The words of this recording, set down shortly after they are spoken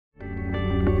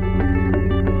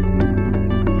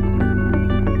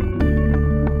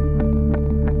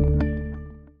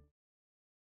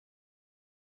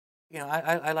know,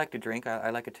 I like to drink. I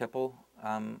like a tipple,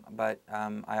 but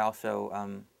I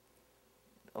also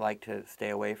like to stay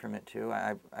away from it too.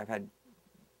 I've had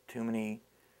too many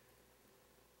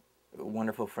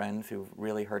wonderful friends who've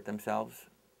really hurt themselves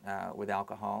with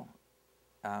alcohol,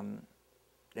 and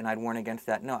I'd warn against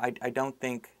that. No, I don't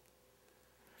think.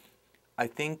 I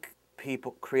think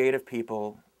creative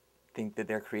people, think that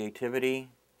their creativity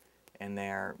and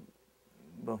their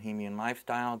bohemian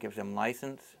lifestyle gives them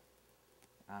license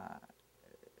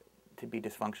to be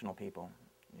dysfunctional people.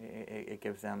 It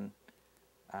gives them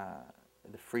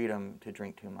the freedom to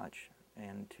drink too much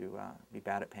and to be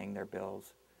bad at paying their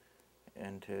bills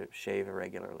and to shave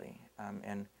irregularly.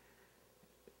 And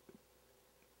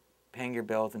paying your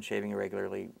bills and shaving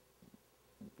irregularly,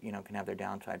 you know, can have their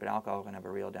downside, but alcohol can have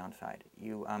a real downside.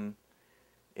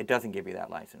 It doesn't give you that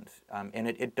license, and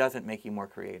it doesn't make you more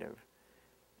creative.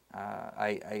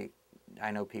 I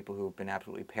know people who've been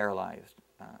absolutely paralyzed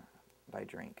by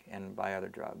drink and by other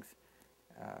drugs.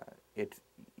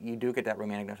 You do get that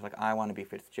romantic notion, like, I want to be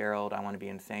Fitzgerald, I want to be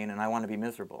insane, and I want to be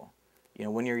miserable. You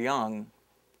know, when you're young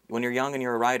and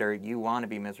you're a writer, you want to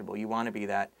be miserable. You want to be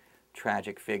that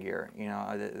tragic figure, you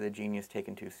know, the genius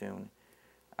taken too soon.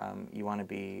 You want to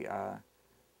be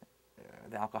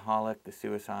the alcoholic, the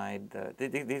suicide.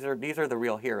 These are the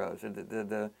real heroes.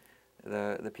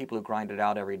 The people who grind it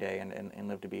out every day and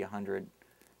live to be 100.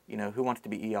 You know, who wants to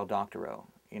be E.L. Doctorow?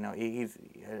 You know, he's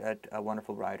a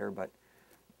wonderful writer, but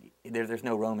there's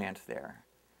no romance there.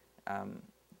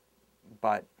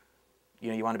 But you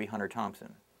know, you want to be Hunter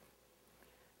Thompson.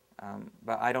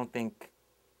 But I don't think.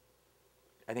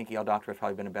 I think E.L. Doctorow's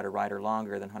probably been a better writer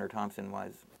longer than Hunter Thompson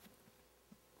was.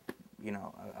 You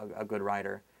know, a good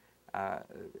writer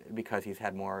because he's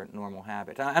had more normal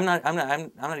habits. I'm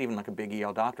not even like a big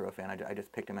E.L. Doctorow fan. I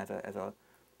just picked him as a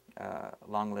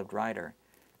long-lived writer.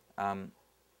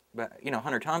 But you know,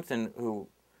 Hunter Thompson, who,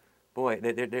 boy,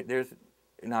 there's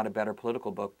not a better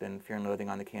political book than Fear and Loathing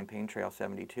on the Campaign Trail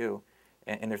 '72,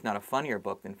 and there's not a funnier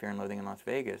book than Fear and Loathing in Las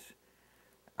Vegas.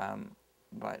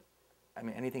 But I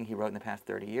mean, anything he wrote in the past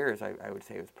 30 years, I would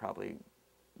say was probably,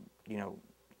 you know,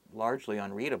 largely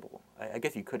unreadable. I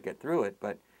guess you could get through it,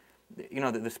 but you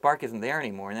know, the spark isn't there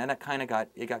anymore, and then that kind of got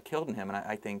killed in him, and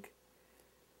I think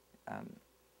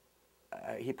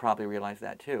he probably realized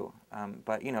that too.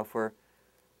 But you know, for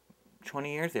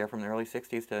 20 years there, from the early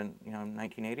 '60s to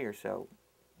 1980 or so,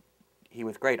 he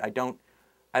was great. I don't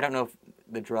know if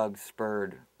the drugs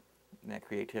spurred that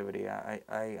creativity.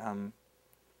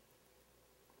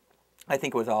 I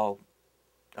think it was all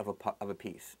of a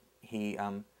piece. He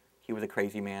was a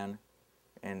crazy man,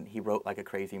 and he wrote like a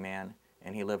crazy man,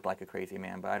 and he lived like a crazy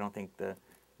man. But I don't think the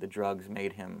drugs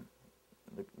made him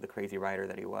the crazy writer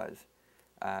that he was.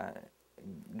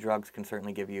 Drugs can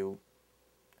certainly give you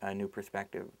a new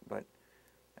perspective, but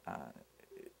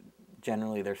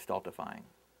generally they're stultifying.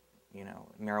 You know,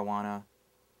 marijuana,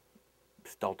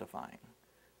 stultifying.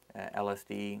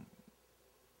 LSD,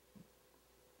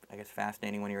 I guess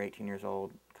fascinating when you're 18 years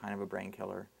old, kind of a brain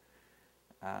killer.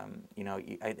 You know,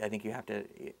 I think you have to,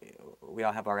 we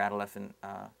all have our adolescent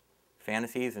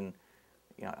fantasies, and,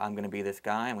 you know, I'm going to be this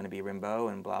guy, I'm going to be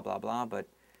Rimbaud, and blah, blah, blah, but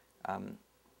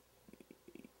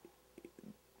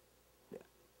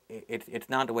it's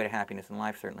not the way to happiness in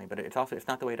life, certainly, but it's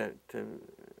not the way to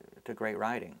great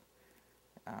writing.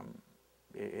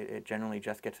 It generally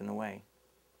just gets in the way.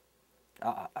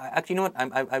 Actually, you know what?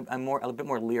 I'm a bit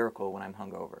more lyrical when I'm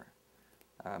hungover.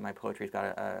 My poetry's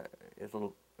got is a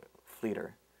little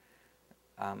fleeter.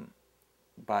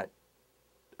 But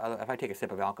if I take a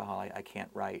sip of alcohol, I can't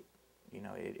write. You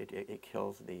know, it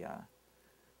kills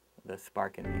the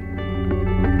spark in me.